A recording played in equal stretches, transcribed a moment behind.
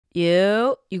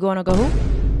You gonna go hoop?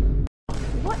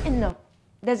 What in the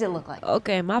does it look like?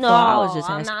 Okay, my No, fault. I was just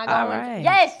I'm asking. not All going. right.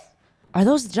 Yes. Are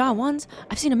those the John ones?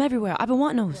 I've seen them everywhere. I've been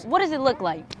wanting those. What does it look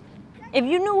like? If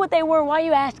you knew what they were, why are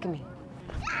you asking me?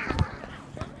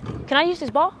 Can I use this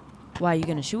ball? Why, you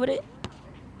gonna shoot with it?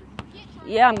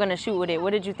 Yeah, I'm gonna shoot with it.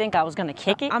 What did you think? I was gonna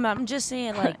kick it? I'm just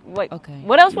saying, like, Wait, okay.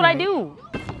 what else would I Right. do?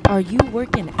 Are you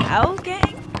working out,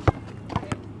 gang?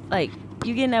 Like,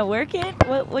 you getting that work in?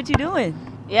 What you doing?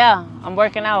 Yeah, I'm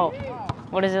working out.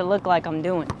 What does it look like I'm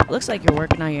doing? Looks like you're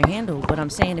working on your handle, but I'm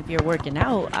saying if you're working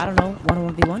out, I don't know,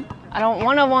 1-on-1v1? I don't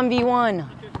want a 1v1.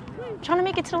 I'm trying to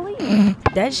make it to the league.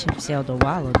 That ship sailed a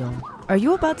while ago. Are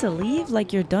you about to leave?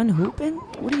 Like you're done hooping?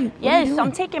 What are you Yes, doing?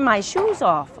 I'm taking my shoes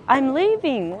off. I'm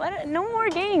leaving. No more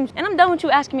games. And I'm done with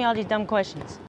you asking me all these dumb questions.